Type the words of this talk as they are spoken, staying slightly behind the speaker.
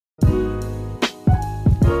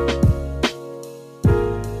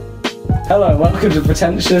Hello, welcome to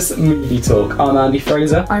Pretentious Movie Talk. I'm Andy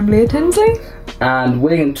Fraser. I'm Leah Tinsley. And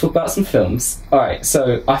we're going to talk about some films. Alright,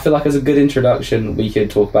 so I feel like as a good introduction, we could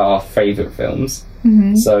talk about our favourite films.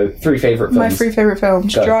 Mm-hmm. So, 3 favourite films. My 3 favourite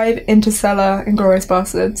films. Go. Drive, Interstellar, Inglourious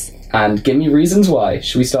Basterds. And give me reasons why.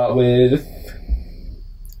 Should we start with...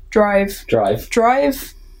 Drive.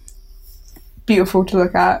 Drive. Beautiful to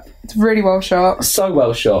look at. It's really well shot. So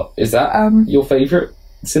well shot. Is that your favourite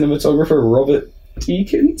cinematographer, Robert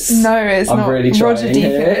Deakins? No, it's not. I'm really trying Roger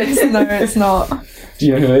Deakins. No, it's not. Do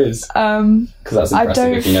you know who it is? Because that's impressive. I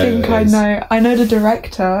don't if you know think who it I is. know. I know the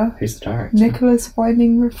director. Who's the director? Nicholas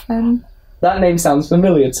Winding Refn. That name sounds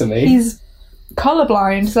familiar to me. He's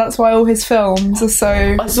colourblind, so that's why all his films are so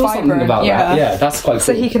I saw vibrant. something about that. Yeah, that's quite cool.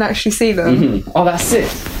 So he can actually see them. Mm-hmm. Oh, that's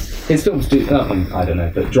it. His films do. I don't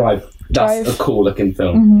know, but Drive. That's a cool looking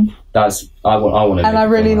film. Mm-hmm. That's I want to. And I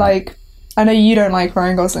really like. I know you don't like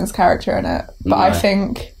Ryan Gosling's character in it, but I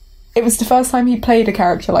think it was the first time he played a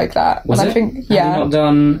character like that. Was and it? I think Have you not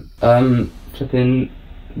done flipping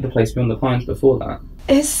The Place Beyond the Pines before that?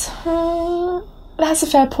 That's a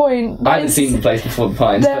fair point. I haven't seen The Place Before the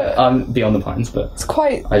Pines, but Beyond the Pines, but it's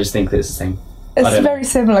quite. I just think that it's the same. It's a very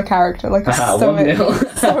similar character, like a stoic.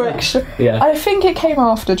 Yeah. I think it came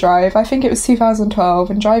after Drive. I think it was 2012,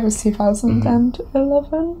 and Drive was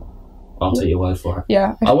 2011. I'll take your word for it.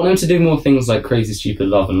 Yeah. I want him to do more things like Crazy Stupid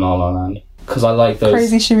Love and La La Land, because I like those.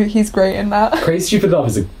 Crazy Stupid, he's great in that. Crazy Stupid Love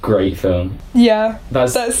is a great film. Yeah.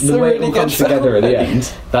 That's the way it all comes together at the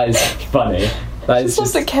end. That is funny. That is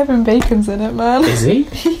just that Kevin Bacon's in it, man. Is he?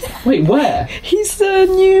 Wait, where? He's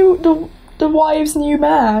the wife's new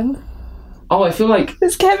man. Oh, I feel like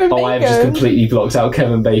it's Kevin Bacon. I have just completely blocked out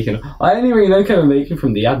Kevin Bacon. I only really know Kevin Bacon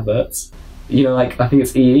from the adverts. You know, like I think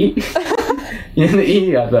it's EE. You know, the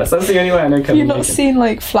EE adverts. That's the only way I know Kevin Bacon. You've not seen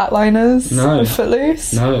like Flatliners? No. Or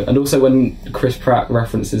Footloose? No, and also when Chris Pratt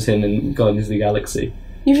references him in Guardians of the Galaxy.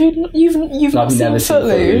 You've not never seen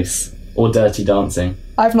Footloose or Dirty Dancing.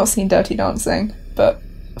 I've not seen Dirty Dancing, but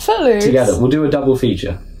Footloose. Together, we'll do a double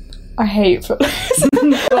feature. I hate Footloose.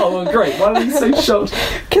 Oh, well, great. Why are you so shocked?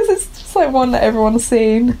 Because it's just like one that everyone's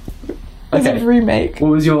seen. It's a remake.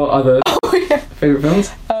 What was your other favourite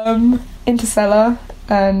films? Interstellar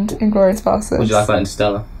and Inglourious Basterds. What do you like about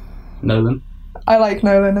Interstellar? Nolan? I like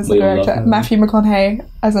Nolan as a director. Matthew McConaughey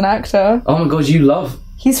as an actor. Oh my god, you love...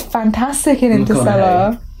 He's fantastic in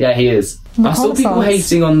Interstellar. Yeah, he is. I saw people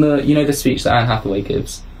hating on the speech that Anne Hathaway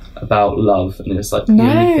gives about love, and it's like the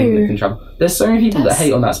only thing that can travel. There's so many people that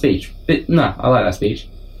hate on that speech, but no, I like that speech.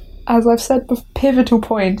 As I've said, pivotal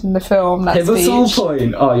point in the film. That pivotal speech.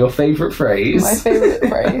 Point. Oh, your favourite phrase. My favourite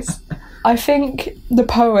phrase. I think the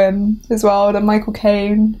poem as well that Michael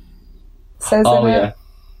Caine says in it.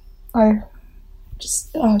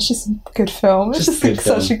 It's just a good film. It's just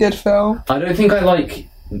such a good film. I don't think I like.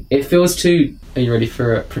 It feels too. Are you ready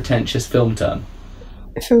for a pretentious film term?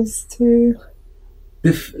 It feels too.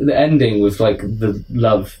 The ending with like the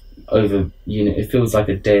love over it feels like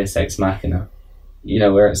a Deus Ex Machina,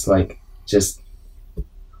 where it's like just.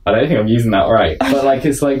 I don't think I'm using that right, but like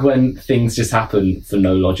it's like when things just happen for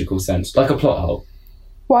no logical sense, like a plot hole.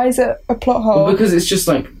 Why is it a plot hole? Well, because it's just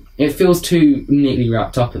like it feels too neatly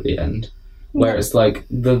wrapped up at the end, where it's like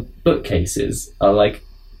the bookcases are like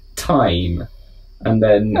time, and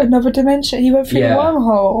then another dimension. He went through the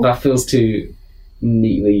wormhole. That feels too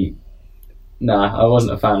neatly. Nah, I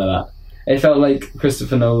wasn't a fan of that. It felt like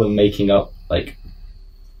Christopher Nolan making up, like...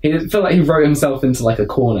 It felt like he wrote himself into, like, a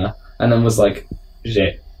corner, and then was like,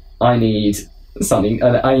 shit, I need something,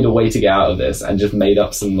 I need a way to get out of this, and just made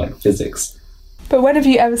up some, like, physics. But when have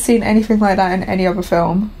you ever seen anything like that in any other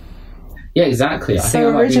film? Yeah, exactly. I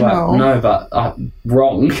think original. No, but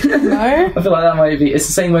wrong. No? I feel like that might be... It's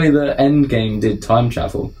the same way that Endgame did time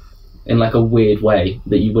travel, in, like, a weird way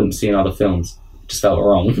that you wouldn't see in other films. It just felt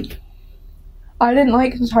wrong. I didn't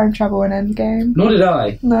like the time travel in Endgame. Nor did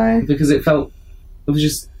I. No. Because it was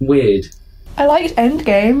just weird. I liked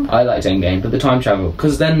Endgame. I liked Endgame, but the time travel.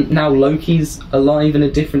 Because then now Loki's alive in a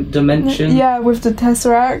different dimension. Yeah, with the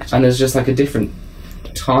Tesseract. And there's just like a different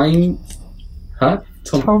time. Huh?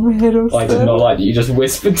 Tom Hiddleston. I did not like that. You just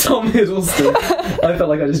whispered Tom Hiddleston. I felt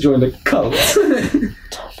like I just joined a cult.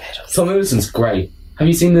 Tom Hiddleston's great. Have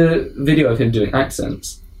you seen the video of him doing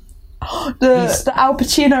accents? The Al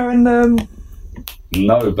Pacino and the...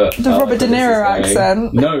 No, but... The Robert De Niro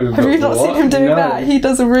accent. No, but have you not seen him doing that? He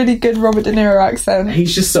does a really good Robert De Niro accent.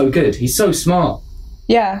 He's just so good. He's so smart.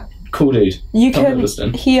 Yeah. Cool dude. He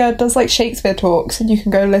does like Shakespeare talks, and you can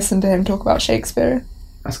go listen to him talk about Shakespeare.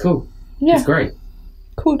 That's cool. Yeah. He's great.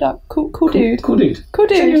 Cool dude. Cool dude. Cool dude.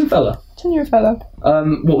 Genuine fella. Genuine fella.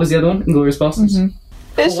 What was the other one? Inglourious Basterds? Mm-hmm.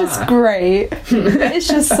 It's just great. It's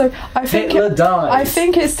just so. I think Hitler dies. I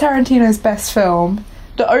think it's Tarantino's best film.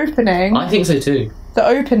 The opening. I think so too. The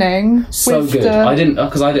opening. So with good. the- I didn't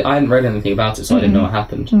because I hadn't read anything about it, so I didn't know what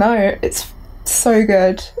happened. No, it's so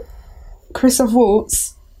good. Christoph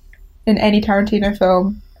Waltz in any Tarantino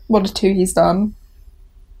film. One or two he's done.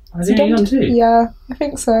 Has he done two? Yeah, I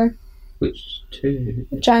think so. Which two?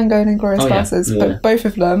 Django and Inglourious Oh, yeah. Basterds, Yeah. but both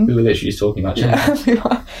of them. We were literally just talking about Django. Yeah, we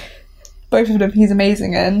are. Both of them he's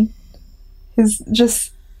amazing in. He's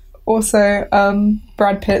just also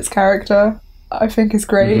Brad Pitt's character I think is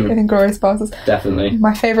great in Inglourious Basterds. Definitely.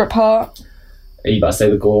 My favourite part. Are you about to say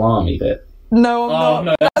the Gaul army bit? No, I'm Oh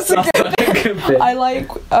not. no, that's a good a good bit. I like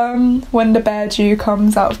when the bear Jew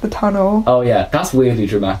comes out of the tunnel. Oh yeah, that's weirdly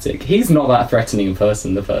dramatic. He's not that threatening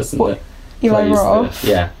person. The person What? that Eli plays Roth.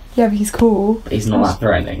 yeah, Yeah, but he's cool. he's not that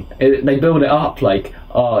threatening. They build it up like,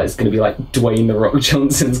 oh, it's going to be like Dwayne the Rock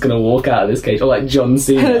Johnson's going to walk out of this cage, or like John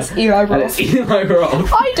Cena. And it's Eli And it's Roth. Eli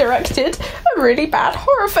Roth. I directed a really bad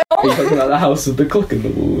horror Are you film. talking about the house with the clock in the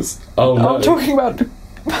walls? Oh no. I'm talking about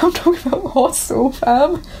Hostel,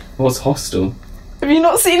 fam. What's Hostel? Have you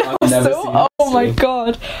not seen I've never Hostel? seen Oh Hostel. my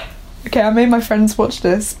god. Okay, I made my friends watch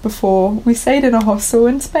this before. We stayed in a hostel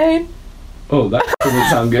in Spain. Oh, that doesn't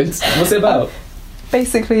sound good. What's it about?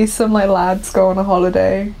 Basically, some like lads go on a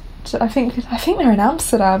holiday. I think they're in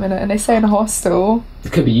Amsterdam in it, and they stay in a hostel.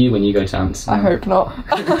 It could be you when you go to Amsterdam. I hope not.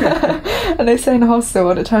 And they stay in a hostel,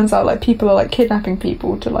 and it turns out like people are like kidnapping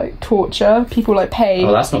people to like torture. People like pay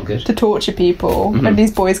Oh, that's not good. to torture people, and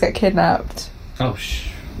these boys get kidnapped Oh,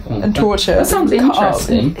 and tortured. That sounds and cut up.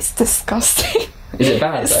 interesting. It's disgusting. Is it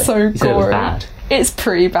bad? It's though? so You said it was gory. bad. It's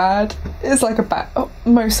pretty bad. It's like a bad.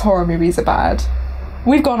 Most horror movies are bad.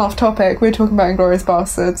 We've gone off topic. We're talking about Inglourious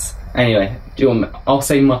Basterds. Anyway, do you want? I'll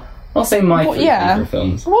say my Well, three yeah. favourite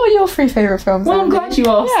films. What are your three favourite films? Well, I'm Andy? glad you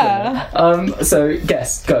asked. Yeah. them. So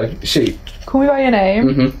guess, go, shoot. Call Me by Your Name.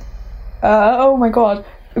 Mhm. Oh my god.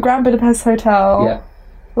 The Grand Budapest Hotel. Yeah,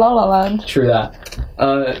 La La Land. true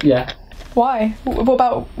that. Yeah. Why? What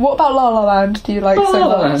about La La Land? Do you like so La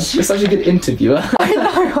La Land. much? You're such a good interviewer. I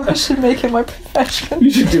know. I should make it my profession. You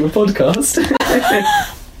should do a podcast.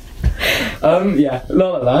 Yeah, La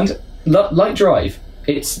La Land. Like Drive.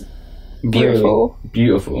 It's Beautiful. really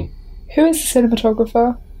beautiful. Who is the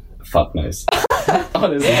cinematographer? Fuck knows.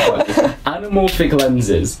 Honestly, fuck. Anamorphic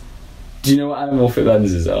lenses. Do you know what anamorphic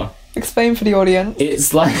lenses are? Explain for the audience.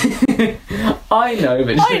 It's like I know,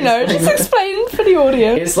 but I know. Just explain for the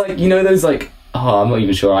audience. It's like, you know those like, oh, I'm not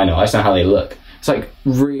even sure I know. I just know how they look. It's like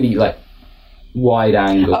really like wide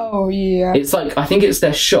angle. Oh yeah. It's like, I think it's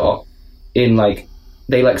their shot in like,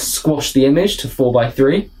 they like squash the image to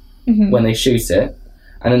 4:3 when they shoot it,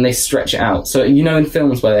 and then they stretch it out. So you know in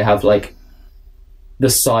films where they have like the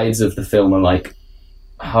sides of the film are like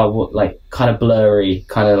like kind of blurry,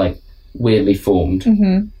 kind of like weirdly formed.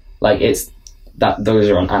 Like it's that those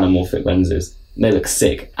are on anamorphic lenses. They look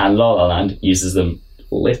sick, and La La Land uses them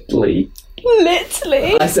literally.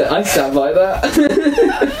 Literally. I stand by that.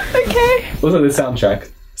 Okay. Also the soundtrack.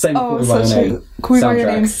 Same Oh, with Call Me by such Your a Name. Call Me by Your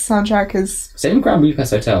Soundtrack. Name's soundtrack is Same with Grand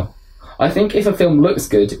Budapest Hotel. I think if a film looks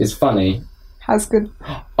good, is funny. has good.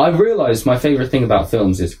 I realised my favourite thing about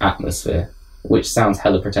films is atmosphere, which sounds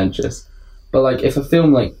hella pretentious. But like if a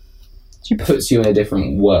film like puts you in a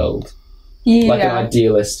different world, Yeah. like an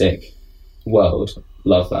idealistic world,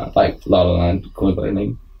 love that. Like La La Land, Call Me by Your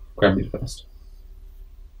Name, Grand Budapest.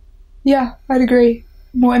 Yeah, I'd agree.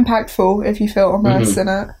 More impactful if you feel immersed in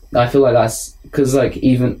it. I feel like that's because like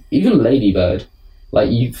even Lady Bird, like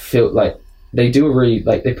you feel like they do a really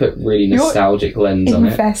like they put really You're nostalgic lens on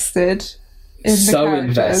it. Invested in the So characters.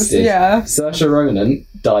 invested. Yeah. Saoirse Ronan,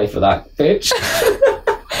 die for that bitch.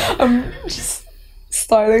 I'm just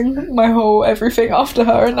styling my whole everything after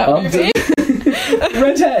her in that movie.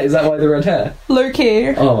 Red hair, is that why the red hair? Low key.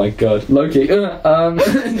 Oh my god, Loki.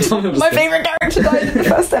 My favourite character died in the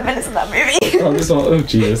first 10 minutes of that movie. Oh, this one, oh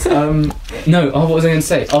Jesus. What was I going to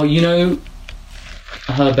say? Oh, you know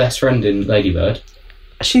her best friend in Lady Bird?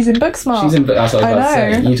 She's in Booksmart. She's in. That's what I was about to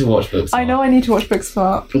say. know. You need to watch Booksmart. I know I need to watch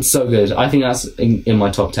Booksmart. It's so good. I think that's in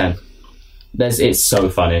my top 10. It's so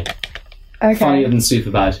funny. Okay. Funnier than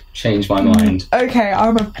Superbad. Changed my mind. Okay,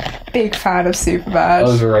 I'm a big fan of Superbad.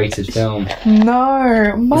 Overrated film.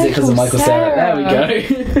 No, Michael Is it because of Michael Cera? There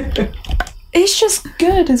we go. It's just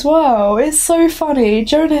good as well. It's so funny.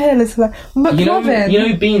 Jonah Hill is like you know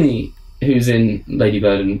McLovin. Beanie, who's in Lady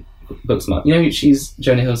Bird and Booksmart. You know she's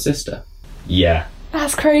Jonah Hill's sister. Yeah.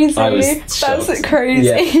 That's crazy. I was That's shocked. crazy.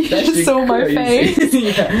 Yeah, You that's just saw my crazy. face.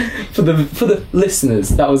 Yeah. For the listeners,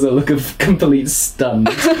 that was a look of complete stun.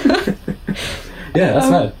 Yeah, that's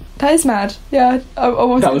mad. That is mad. Yeah, I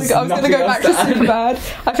was going to go nothing back to else to add.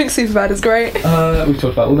 Superbad. I think Superbad is great. We've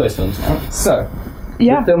talked about all those films now. So,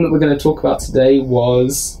 Yeah. the film that we're going to talk about today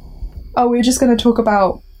was... Oh, we were just going to talk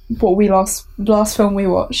about what we last film we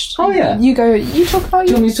watched. Oh, yeah. You go. You talk about.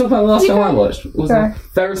 Do you want me to talk about the last You film go. I watched? What was Go. that?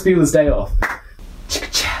 Ferris Bueller's Day Off.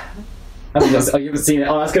 Oh, you haven't seen it?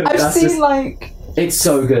 Oh, that's good. I've seen It's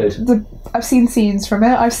so good. I've seen scenes from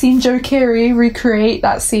it. I've seen Joe Keery recreate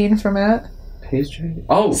that scene from it. Who's Joe?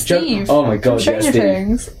 Oh, Steve. Oh my god, from yeah, Stranger Steve.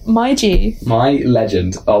 Things. My G. My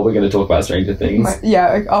legend. Oh, we're going to talk about Stranger Things.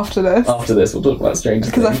 Yeah, after this. After this, we'll talk about Stranger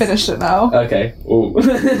Things. Because I finished it now. Okay. Ooh.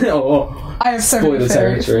 Oh. I have so many Spoiler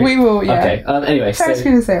theories. territory. We will, yeah. Okay, anyway. Ferris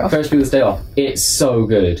Bueller's Day Off. Ferris Bueller's Day Off. It's so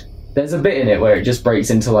good. There's a bit in it where it just breaks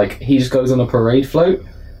into, like, he just goes on a parade float,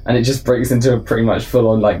 and it just breaks into a pretty much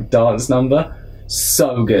full-on, like, dance number.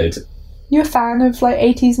 So good. You a fan of, like,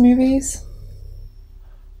 80s movies?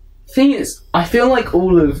 Thing is, I feel like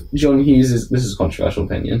all of John Hughes' this is a controversial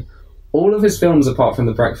opinion, all of his films apart from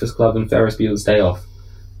The Breakfast Club and Ferris Bueller's Day Off,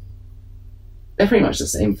 they're pretty much the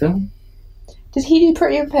same film. Did he do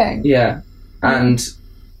Pretty in Pink? Yeah. And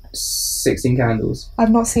 16 Candles. I've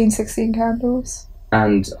not seen 16 Candles.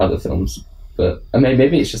 And other films. But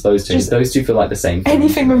maybe it's just those two. Those two feel like the same film.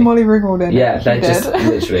 Anything with Molly Ringwald in it. Yeah, he they're just did.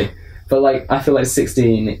 literally. But like, I feel like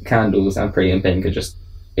 16 Candles and Pretty in Pink are just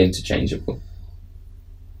interchangeable.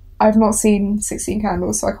 I've not seen 16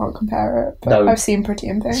 Candles, so I can't compare it. But No. I've seen Pretty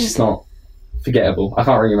in Pink. It's just not forgettable. I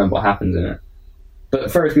can't really remember what happens in it.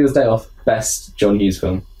 But Ferris Bueller's Day Off, best John Hughes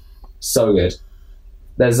film. So good.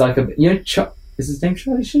 There's like a... is his name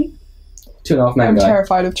Charlie Sheen? 2.5 Men I'm guy.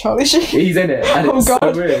 terrified of Charlie Sheen. He's in it, and Oh, it's so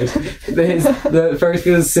God. weird. The Ferris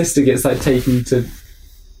Bueller's sister gets like taken to...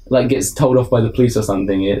 Like gets told off by the police or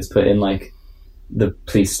something. It's put in like the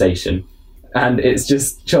police station. And it's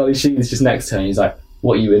just... Charlie Sheen's just next to her, and he's like,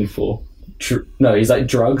 what are you in for? No, he's like,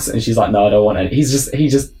 drugs, and she's like, no, I don't want any. He just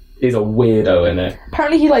is a weirdo in it.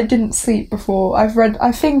 Apparently he like didn't sleep before.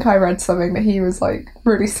 I think I read something that he was like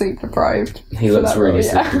really sleep deprived. He for looks that really role,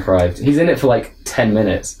 yeah. sleep deprived. He's in it for like 10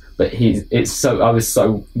 minutes, but I was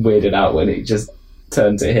so weirded out when it just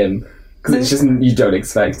turned to him. Because it's just, you don't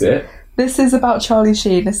expect it. This is about Charlie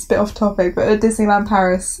Sheen. It's a bit off topic, but at Disneyland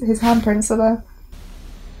Paris, his handprints are there.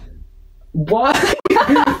 Why?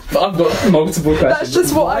 I've got multiple questions. That's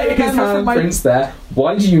just what I Why are his remember from my- handprints there?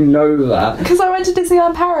 Why do you know that? Because I went to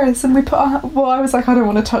Disneyland Paris and we put I was like, I don't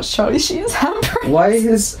want to touch Charlie Sheen's handprints. Why are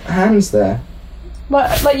his hands there?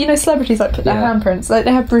 Like you know, celebrities like put their Yeah. handprints. Like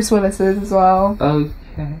they have Bruce Willis's as well.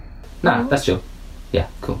 Okay. Nah, that's chill. Yeah,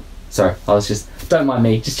 cool. Sorry, I was just... Don't mind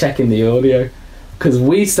me, just checking the audio. Because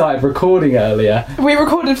we started recording earlier, We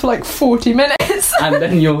recorded for like 40 minutes. and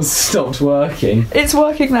then yours stopped working. It's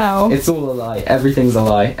working now. It's all a lie. Everything's a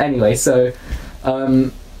lie. Anyway, so...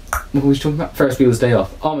 what were we talking about? Ferris Bueller's Day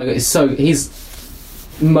Off. Oh my god,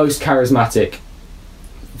 he's most charismatic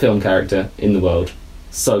film character in the world.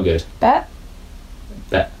 So good. Bet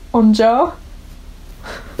Bet. on jar.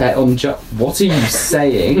 Bet on what are you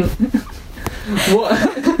saying?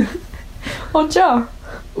 What? On jar.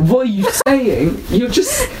 What are you saying? You're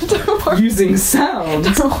just Don't worry. using sound.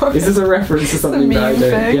 Don't worry. Is this a reference to something that I meme don't?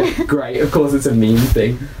 thing. Yeah, great. Of course, it's a meme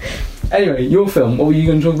thing. Anyway, your film. What were you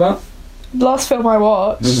going to talk about? Last film I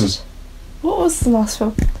watched. Mhm. What was the last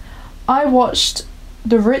film? I watched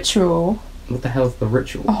The Ritual, What the hell's The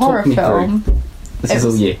Ritual? a horror Talk me film. through. This It is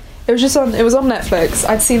all was- you. It was on Netflix.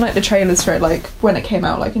 I'd seen like the trailers for it like when it came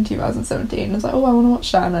out like in 2017. I was like, oh, I want to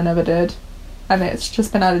watch that, and I never did. And it's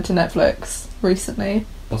just been added to Netflix recently.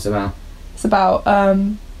 What's it about? It's about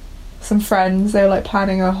some friends. They were like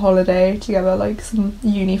planning a holiday together, like some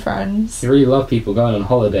uni friends. You really love people going on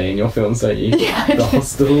holiday in your films, don't you? Yeah, I The do.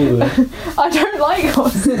 hostel. I don't like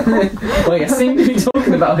hostels. Well, you seem to be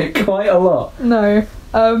talking about it quite a lot. No.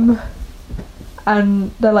 And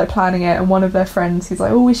they're like planning it, and one of their friends, he's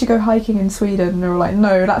like, oh, we should go hiking in Sweden, and they're all like,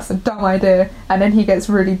 no, that's a dumb idea. And then he gets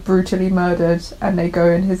really brutally murdered, and they go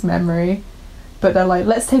in his memory, but they're like,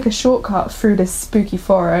 let's take a shortcut through this spooky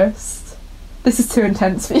forest. This is too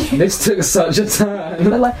intense for you. This took such a They're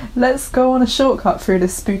turn. like, let's go on a shortcut through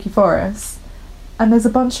this spooky forest, and there's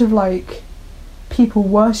a bunch of like people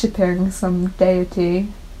worshipping some deity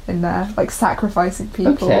in there, like sacrificing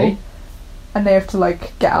people. Okay. And they have to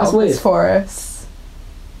like get out That's of weird. this forest.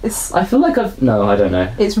 I feel like No, I don't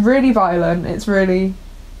know. It's really violent. It's really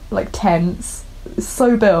like tense. It's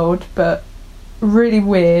slow build, but really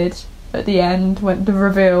weird at the end. When the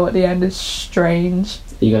reveal at the end is strange.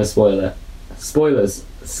 Are you going to spoil it? Spoilers. Do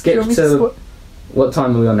you Skip want me to... to spo- What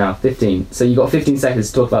time are we on now? 15. So you got 15 seconds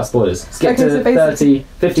to talk about spoilers. Skip Okay, to so basic-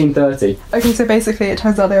 30... 15:30. Okay, so basically, it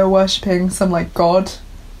turns out they were worshipping some like god,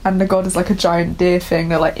 and the god is like a giant deer thing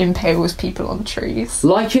that like impales people on trees.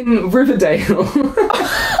 Like in Riverdale.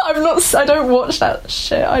 I don't watch that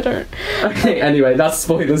shit. I don't. Okay, anyway, that's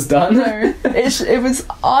spoilers done. No,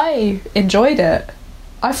 I enjoyed it.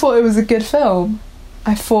 I thought it was a good film.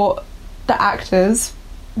 I thought the actors,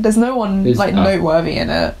 there's no one noteworthy in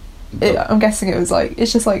it. I'm guessing it was like,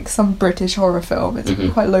 it's just like some British horror film. It's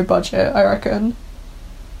quite low budget, I reckon.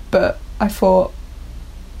 But I thought,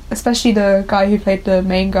 especially the guy who played the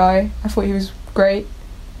main guy, I thought he was great.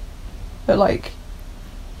 But like...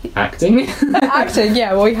 Acting? Acting,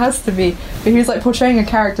 yeah, well he has to be. But he was like portraying a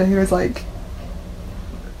character who was like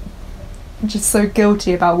just so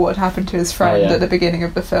guilty about what had happened to his friend at the beginning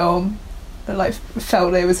of the film. That like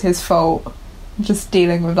felt it was his fault. Just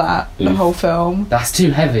dealing with that the whole film. That's too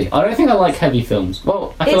heavy. I don't think I like heavy films.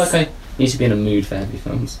 Well, I feel like I need to be in a mood for heavy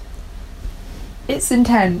films. It's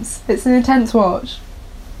intense. It's an intense watch.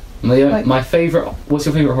 My favourite... What's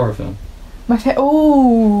your favourite horror film?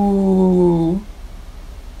 Ooh.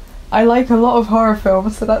 I like a lot of horror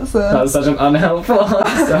films, so that's such an unhelpful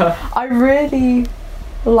answer. I really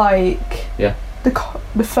like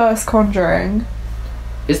the first Conjuring.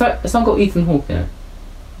 It's not got Ethan Hawke in it?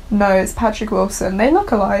 No, it's Patrick Wilson. They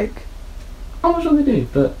look alike. I'm not sure they do,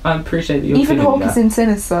 but I appreciate that you're Ethan feeling Hawke that. is in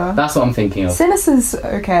Sinister. That's what I'm thinking of. Sinister's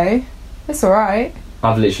okay. It's alright.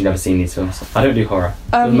 I've literally never seen these films. I don't do horror.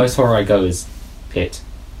 The most horror I go is Pit.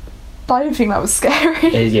 I didn't think that was scary.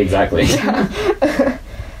 Yeah, exactly. Yeah.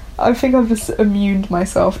 I think I've just immuned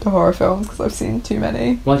myself to horror films because I've seen too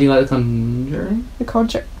many. Why do you like The Conjuring? The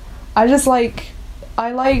Conjuring.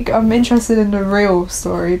 I'm interested in the real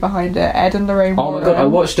story behind it. Ed and Lorraine Warren. Oh my god, I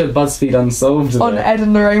watched a BuzzFeed Unsolved on Ed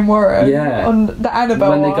and Lorraine Warren. Yeah. On the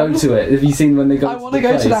Annabelle When they go to it. Have you seen when they go to the I want to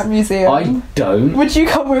go to that museum. I don't. Would you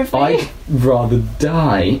come with me? I'd rather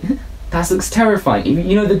die. That looks terrifying.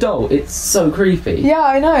 You know the doll? It's so creepy. Yeah,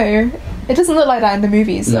 I know. It doesn't look like that in the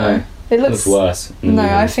movies, though. No. It looks worse. No,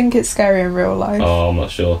 I think it's scary in real life. Oh, I'm not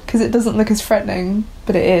sure. Because it doesn't look as threatening,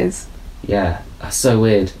 but it is. Yeah, that's so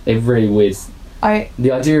weird. It's really weird.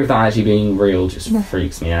 The idea of that actually being real just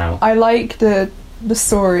freaks me out. I like the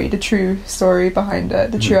story, the true story behind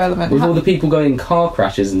it, the true element. With all the people going in car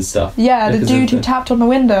crashes and stuff. Yeah, the dude who tapped on the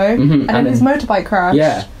window and then his motorbike crashed.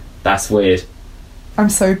 Yeah, that's weird. I'm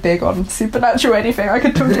so big on supernatural anything. I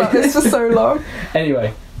could talk about this for so long.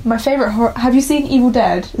 Anyway. My favourite horror... Have you seen Evil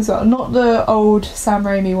Dead as well? Not the old Sam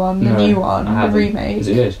Raimi one, the new one, the remake. Is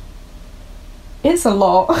it good? It's a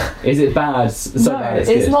lot. Is it bad? Bad it's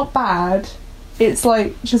good. Not bad. It's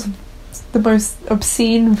like just the most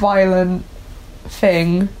obscene, violent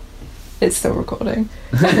thing. It's still recording.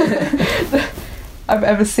 I've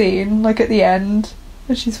ever seen. Like at the end,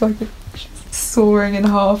 and she's sawing in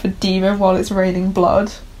half a demon while it's raining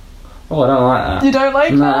blood. Oh, I don't like that. You don't like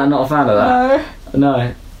that? No, I'm not a fan of that.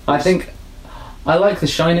 No. I think I like The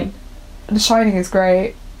Shining. The Shining is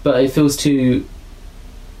great, but it feels too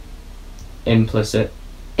implicit.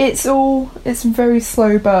 It's very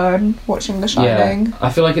slow burn watching The Shining. Yeah,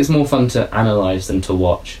 I feel like it's more fun to analyse than to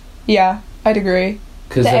watch. Yeah, I'd agree.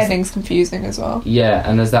 The ending's confusing as well. Yeah,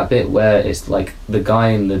 and there's that bit where it's like the guy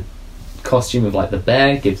in the costume of like the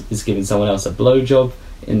bear is giving someone else a blowjob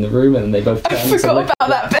in the room, and then they both turn. I forgot about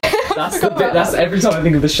that bit. That's the bit. That's every time I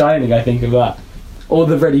think of The Shining, I think of that. Or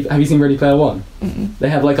have you seen Ready Player One? Mm-mm. They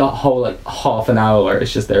have like a whole like half an hour where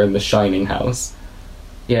it's just they're in the Shining house.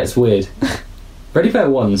 Yeah, it's weird. Ready Player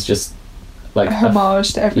One's just like a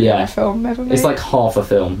homage to every other film ever made. It's like half a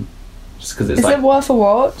film, just because it's. Is it worth a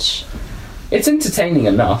watch? It's entertaining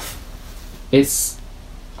enough. I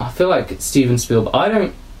feel like Steven Spielberg. I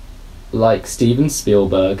don't like Steven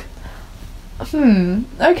Spielberg. Okay.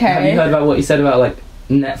 Have you heard about what he said about like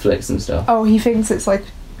Netflix and stuff? Oh, he thinks it's like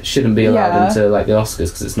shouldn't be allowed into like the Oscars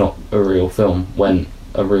because it's not a real film. When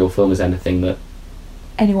a real film is anything that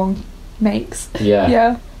anyone makes. Yeah.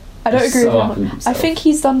 Yeah. I don't agree with him. I think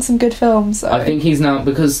he's done some good films. Though. I think he's now,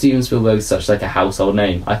 because Steven Spielberg's such like a household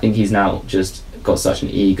name, I think he's now just got such an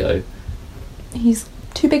ego. He's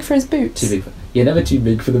too big for his boots. You're never too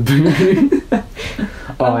big for the boot.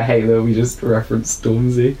 Oh, I hate that we just referenced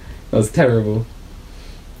Stormzy. That was terrible.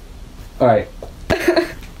 Alright.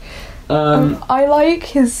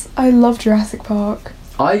 I love Jurassic Park.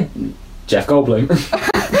 Jeff Goldblum.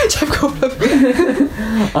 Jeff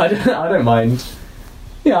Goldblum. I don't mind.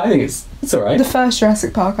 Yeah, I think it's alright. The first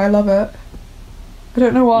Jurassic Park, I love it. I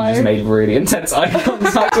don't know why. You just made really intense eye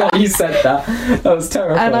contact when you said that. That was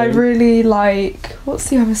terrifying. And I really like...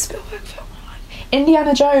 What's the other Spielberg film I like?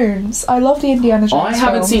 Indiana Jones. I love the Indiana Jones films. I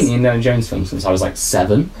haven't seen the Indiana Jones film since I was like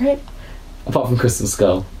 7. Really? Apart from Crystal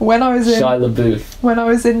Skull. Shia LaBeouf. When I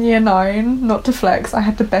was in year 9, not to flex, I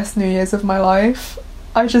had the best New Year's of my life.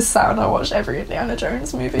 I just sat and I watched every Indiana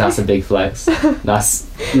Jones movie. That's a big flex. That's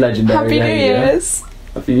legendary. Happy New behaviour. Year's.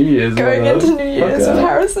 Happy New Year's. Going into New Year's with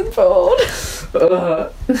Harrison Ford.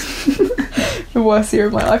 The worst year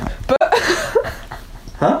of my life. But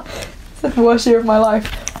Huh? it's the worst year of my life.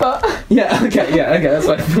 But Yeah, okay, that's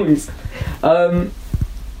my point.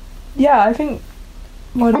 yeah, I think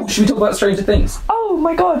Oh, should we talk about Stranger Things? oh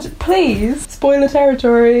my god, please. Spoiler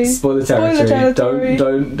territory. Spoiler territory.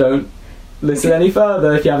 Don't listen any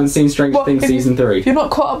further if you haven't seen Stranger Well, Things if- season 3. If you're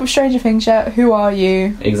not caught up with Stranger Things yet, who are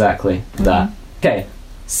you? Exactly that. Okay,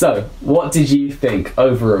 so what did you think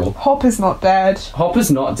overall? Hopper's not dead. Hopper's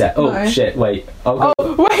not dead. Oh No. shit! Wait, I'll go.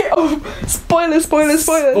 Oh, wait, spoilers.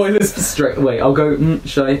 Spoilers straight. Wait, I'll go.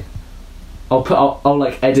 Should I? I'll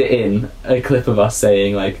like edit in a clip of us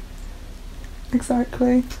saying like,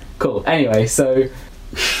 Exactly. cool. Anyway, so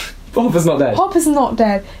Hopper's not dead. Hopper's not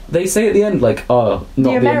dead. They say at the end like, oh,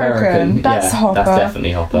 not the American. That's yeah, Hopper. That's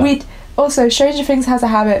definitely Hopper. Also, Stranger Things has a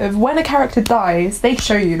habit of when a character dies, they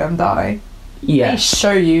show you them die. yeah. They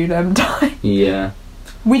show you them die. Yeah.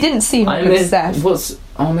 We didn't see I Hopper's mean, death.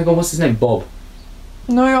 oh my god, what's his name? Bob.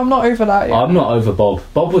 No, I'm not over that yet. I'm not over Bob.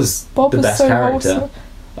 Bob was Bob the was best so character. wholesome.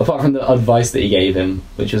 Apart from the advice that he gave him,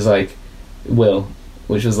 which was like,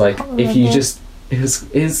 which was like, Can't if you remember. just,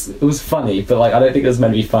 it was funny, but like, I don't think it was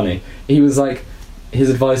meant to be funny. He was like, his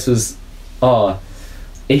advice was,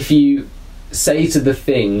 if you say to the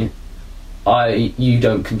thing, you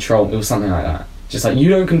don't control me, or something like that. Just like, you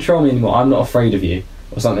don't control me anymore, I'm not afraid of you,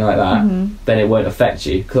 or something like that, Mhm. then it won't affect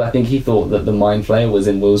you. Because I think he thought that the Mind Flayer was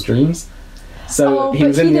in Will's dreams. So Oh, he but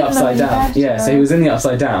was he in the didn't know Upside any Down. better. Yeah, so he was in the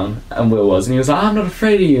Upside Down, and Will was, and he was like, I'm not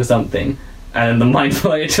afraid of you, or something. And the Mind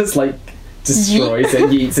Flayer just like destroys and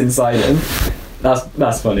yeets inside him.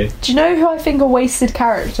 That's funny. Do you know who I think a wasted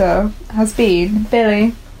character has been?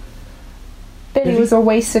 Billy. Billy Billy- was a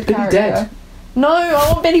wasted Billy character. dead. No, I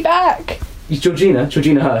want Billy back. Georgina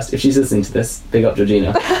Hurst, if she's listening to this, big up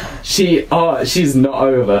Georgina. She's not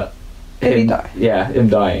over Billy him. died. Yeah, him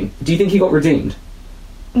dying. Do you think he got redeemed?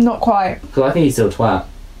 Not quite. Because I think he's still a twat.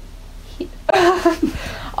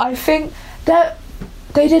 I think that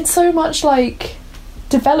they did so much like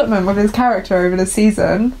development with his character over the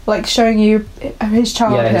season, like showing you his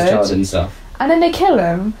childhood, Yeah, his childhood and stuff. and then they kill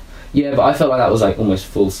him. Yeah, but I felt like that was like almost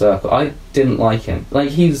full circle. I didn't like him. Like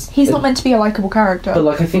he's Not meant to be a likable character. But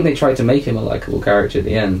like I think they tried to make him a likable character at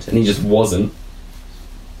the end, and he just wasn't.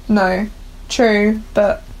 No, true,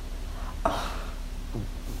 but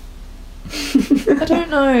I don't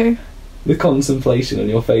know. The contemplation on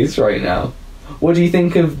your face right now. What do you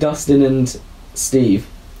think of Dustin and Steve?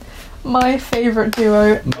 My favourite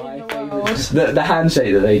duo My in the favourite. world. The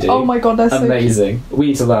handshake that they do. Oh my god, that's amazing. We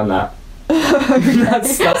need to learn that.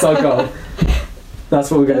 That's our goal. That's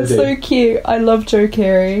what we're gonna That's do. so cute. I love Joe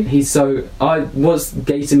Keery. He's so.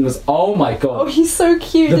 Gaten was. Oh my Oh, god. he's so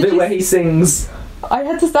cute. The Did bit you where he sings. I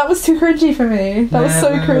had to. That was too cringy for me. That was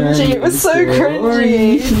so cringy. It was so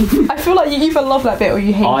cringy. I feel like you either love that bit or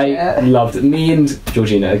you hate I it. loved it. Me and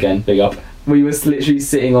Georgina, again, big up. We were literally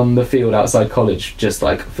sitting on the field outside college, just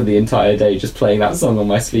like for the entire day, just playing that song on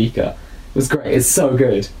my speaker. It was great. It's so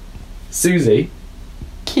good. Susie,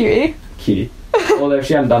 Cutie. cutie. Although if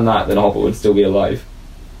she hadn't done that, then Hopper would still be alive.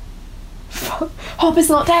 Hopper's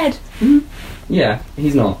not dead. Yeah,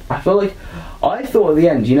 he's not. I thought at the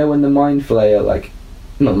end, you know, when the Mind Flayer, like,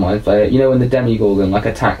 not the Mind Flayer, you know, when the Demigorgon like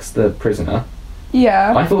attacks the prisoner.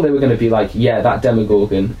 Yeah. I thought they were going to be like, yeah, that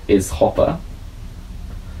Demigorgon is Hopper.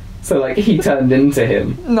 So like he turned into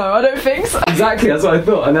him. No, I don't think so. Exactly, that's what I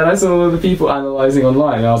thought. And then I saw all the people analysing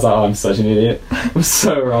online, and I was like, oh, I'm such an idiot. I'm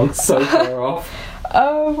so wrong, so far off.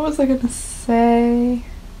 What was I gonna say?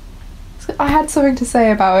 I had something to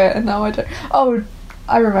say about it, and now I don't. Oh,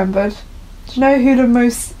 I remembered. Do you know who the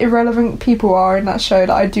most irrelevant people are in that show that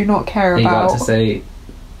I do not care Are you about about? to say,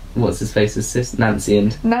 what's his face's sis? Nancy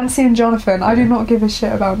and... Nancy and Jonathan. I do not give a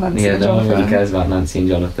shit about Nancy Yeah, and no one Jonathan. really cares about Nancy and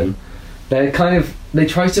Jonathan. They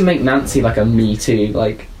try to make Nancy like a Me Too,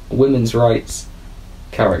 like, women's rights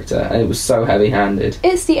character, and it was so heavy-handed.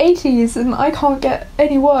 It's the 80s, and I can't get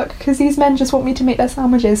any work because these men just want me to make their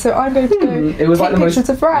sandwiches. So I'm going to go It was take like the pictures most...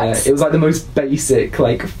 of rats. Yeah, it was like the most basic,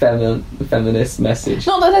 like, feminist message.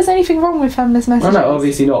 Not that there's anything wrong with feminist No, messages. no,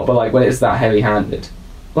 obviously not, but like when it's that heavy-handed.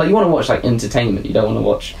 Like, you want to watch, like, entertainment, you don't want to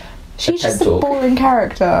watch... She's TED just a Talk. boring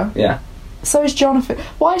character. Yeah. So is Jonathan.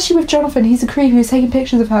 Why is she with Jonathan? He's a creep. He was taking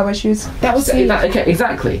pictures of her when she was. Okay,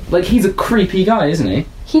 exactly. Like, he's a creepy guy, isn't he?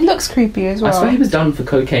 He looks creepy as I well. swear he was done for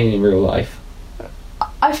cocaine in real life.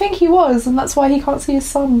 I think he was, and that's why he can't see his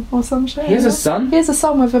son or some shit. He has a son? He has a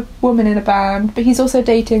son with a woman in a band, but he's also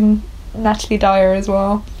dating Natalie Dyer as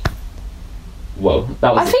well. Whoa,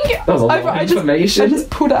 that was I think that was a lot I of information. just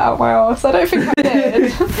pulled it out my arse. I don't think I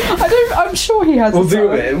did. I'm sure he has. We'll a do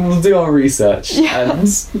son. it. We'll do our research Yeah.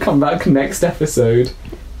 and come back next episode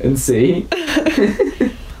and see.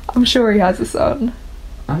 I'm sure he has a son.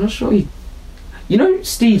 I'm not sure. You know,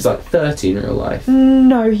 Steve's like 30 in real life.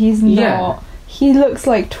 No, he's not. Yeah. He looks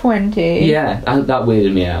like 20. Yeah, that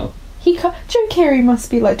weirded me out. Joe Keery must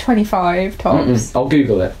be like 25 tops. Mm-mm. I'll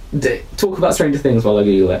Google it. Talk about Stranger Things while I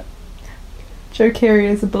Google it. Joe Keery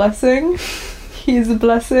is a blessing. He is a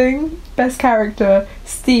blessing. Best character.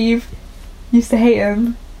 Steve. Used to hate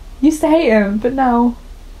him, but now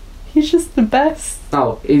he's just the best.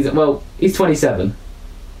 Oh, he's 27.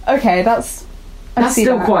 Okay, that's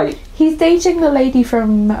Still that. quite. He's dating the lady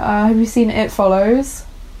from. Have you seen It Follows?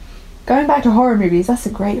 Going back to horror movies, that's a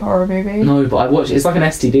great horror movie. No, but I watched. It's like an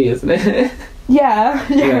STD, isn't it? Yeah,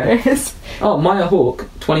 Yeah. it is. Oh, Maya Hawke,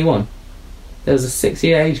 21. There's a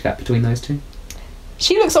 6-year age gap between those two.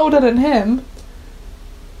 She looks older than him.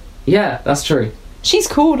 Yeah, that's true. She's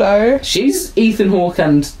cool though. She's Ethan Hawke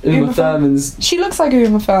and Uma Uma Thurman's. She looks like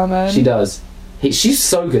Uma Thurman. She does. She's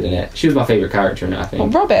so good in it. She was my favourite character in it, I Well,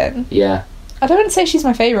 think. Robin. Yeah. I don't say she's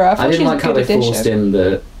my favourite. I thought I she didn't was like a how good they addition. forced in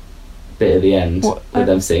the bit at the end What? with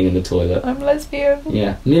them sitting in the toilet. I'm lesbian.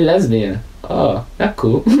 Yeah. Me lesbian. Oh, that's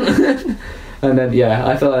cool. And then, yeah,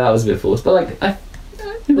 I felt like that was a bit forced. But, like,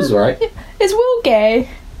 it was alright. Is Will gay?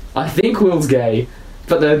 I think Will's gay,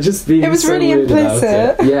 but they're just being It was so really weird about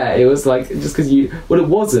implicit. it. Yeah, it was like, just because you... Well, it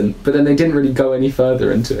wasn't, but then they didn't really go any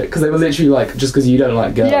further into it. Because they were literally like, just because you don't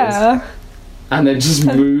like girls. Yeah. And then just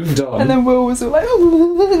moved on. And then Will was all like,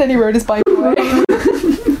 and then he rode his bike away.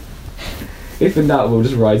 If in doubt, Will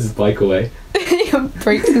just rides his bike away. He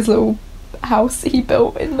breaks his little house he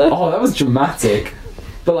built in the. Oh, that was dramatic.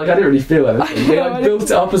 But, like, I didn't really feel anything. They, I like, know. built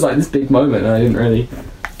it up as, like, this big moment, and I didn't really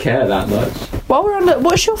care that much. While we're on the,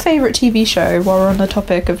 what's your favourite TV show? While we're on the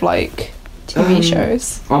topic of like TV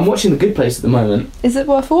shows, I'm watching The Good Place at the moment. is it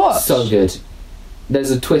worth a watch? So good.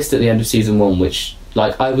 There's a twist at the end of season 1, which,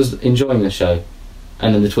 like, I was enjoying the show,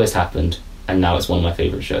 and then the twist happened, and now it's one of my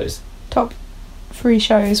favourite shows. Top 3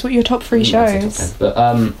 shows. What are your top 3 I'd say top shows? 10. But,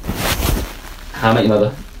 How I Met Your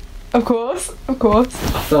Mother. Of course, of course.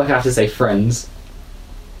 I feel like I have to say Friends.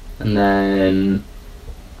 And then...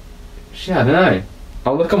 Shit, I don't know.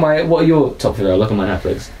 I'll look on my... What are your top 3? I'll look on my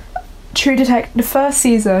Netflix. True Detective. The first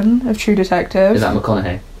season of True Detective. Is that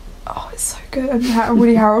McConaughey? Oh, it's so good. And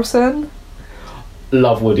Woody Harrelson.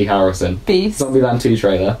 Love Woody Harrelson. Beast. Zombieland 2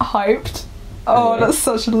 trailer. Hyped. Oh, Yeah. that's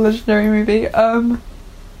such a legendary movie.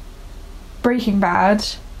 Breaking Bad.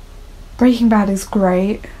 Breaking Bad is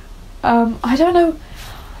great. I don't know.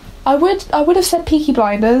 I would have said Peaky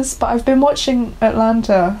Blinders, but I've been watching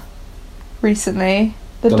Atlanta recently.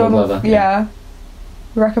 The Donald Donald, Glover, yeah,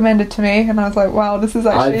 recommended to me, and I was like, wow, this is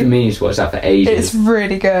I've been actually. meaning to watch that for ages. It's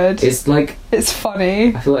really good. It's like... It's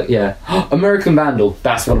funny. I feel like, yeah. American Vandal.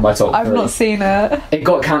 That's one of my top 3. I've not seen it. It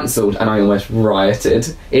got cancelled and I almost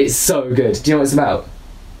rioted. It's so good. Do you know what it's about?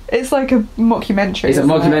 It's like a mockumentary. It's a isn't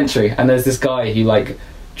it? mockumentary, and there's this guy who, like,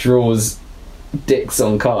 draws dicks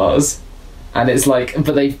on cars, and it's like,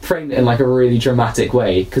 but they frame it in like a really dramatic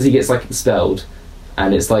way because he gets like expelled,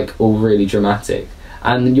 and it's like all really dramatic.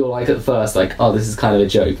 And you're like at first like, oh, this is kind of a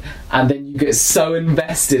joke, and then you get so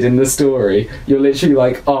invested in the story, you're literally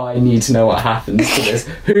like, oh, I need to know what happens to this.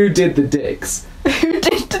 Who did the dicks? Who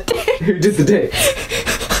did the dick? Who did the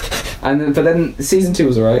dicks? And then, but then season 2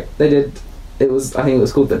 was alright. They did. It was, I think it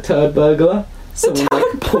was called The Turd Burglar. Someone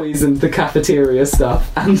like poisoned the cafeteria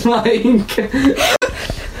stuff, and like,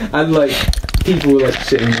 and like people were like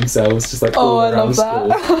shitting themselves just like Oh, all I around love school.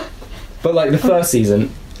 that. But like the first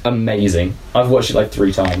season, amazing. I've watched it like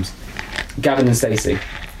 3 times. Gavin and Stacey.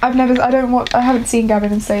 I haven't seen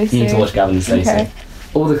Gavin and Stacey. You need to watch Gavin and Stacey. Okay.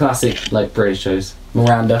 All the classic like British shows.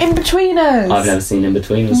 Miranda. In-Betweeners. I've never seen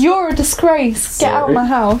In-Betweeners. You're a disgrace. Get out of Sorry. my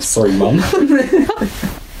house. Sorry, Mum.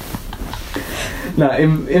 No,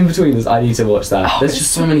 In-Betweeners, I need to watch that. Oh, There's it's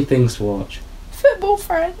just so many things to watch. Football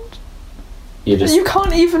friend. You just... We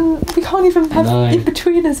can't even have No.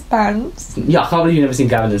 In-Betweeners bands. Yeah, I can't believe you've never seen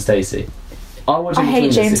Gavin and Stacey. I'll watch I hate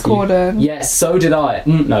In-Betweeners James if you- Corden. Yes, so did I.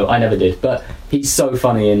 No, I never did. But he's so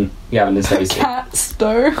funny in Gavin and Stacey. Cats,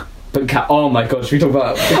 though. But Cat, oh my god, should we talk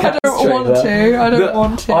about the Cats I don't want trailer? to. I don't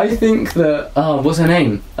want to. I think that, what's her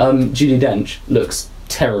name? Judi Dench looks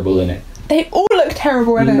terrible in it. They all look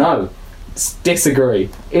terrible in it. No, disagree.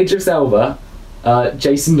 Idris Elba,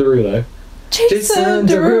 Jason Derulo. Jason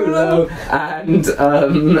Derulo. And,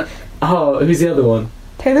 who's the other one?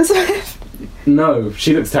 Taylor Swift. No,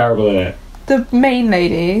 she looks terrible in it. The main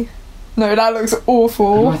lady. No, that looks Who am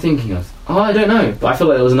awful. I thinking of? Oh, I don't know, but I feel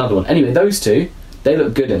like there was another one. Anyway, those two, they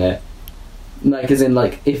look good in it. Like, as in,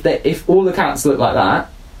 like, if all the cats look like that,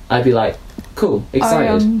 I'd be like, cool,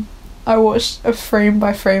 excited. I watched a frame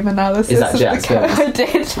by frame analysis Is that of Jack's the cat. films? I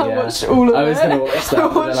did. I Yeah. watched all of it. I was going to watch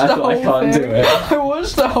that, but then I thought I can't do it. I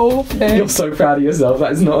watched the whole thing. You're so proud of yourself.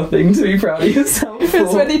 That is not a thing to be proud of yourself It's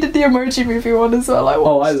for. when he did the Emoji Movie one as well.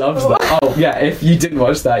 I loved that. Oh, yeah, if you didn't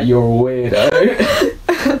watch that, you're a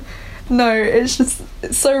weirdo. No, it's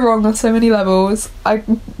so wrong on so many levels. I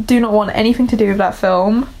do not want anything to do with that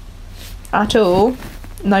film at all.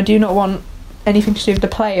 And I do not want anything to do with the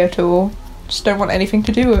play at all. Just don't want anything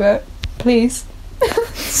to do with it. Please.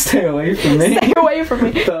 Stay away from me. Stay away from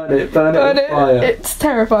me. Burn it with fire. It's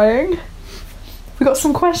terrifying. We got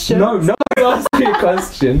some questions. No, ask me a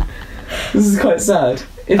question. This is quite sad.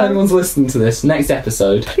 If anyone's listening to this, next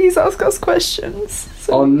episode Please ask us questions.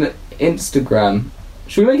 on Instagram.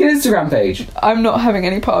 Should we make an Instagram page? I'm not having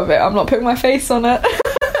any part of it. I'm not putting my face on it.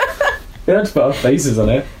 We don't have to put our faces on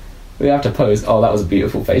it. We have to pose. Oh, that was a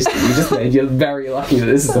beautiful face that you just made. You're very lucky that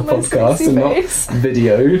this is a My podcast sexy and not face.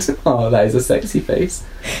 videoed. Oh, that is a sexy face.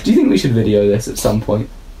 Do you think we should video this at some point?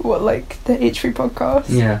 What, like the H3 podcast?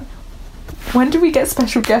 Yeah. When do we get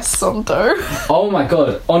special guests on, though? Oh my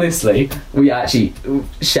god, honestly, we actually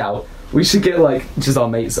shout. We should get, like, just our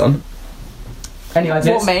mates on. Any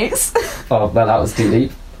ideas? What mates? Oh, well, that was too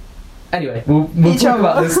deep. Anyway, we'll Each talk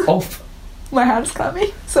about other. this off. My hand's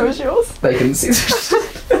clammy. So is yours. They can see.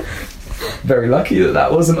 Very lucky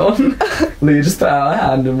that wasn't on. Leah just put out her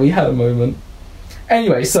hand and we had a moment.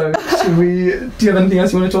 Anyway, so should we? Do you have anything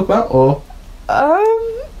else you want to talk about, or?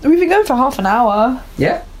 We've been going for half an hour.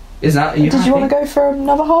 Yeah. Is that? Did you want to go for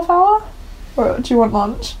another half hour? Or do you want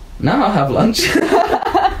lunch? No, I'll have lunch.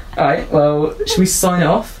 Alright, well, should we sign it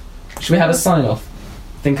off? Should we have a sign off?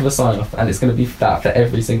 Think of a sign off, and it's going to be that for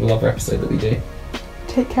every single other episode that we do.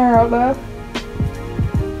 Take care out there.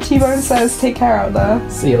 T-Bone says, take care out there.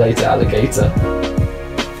 See you later, alligator.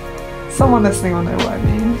 Someone listening will know what I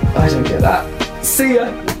mean. I don't get that. See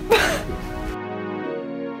ya!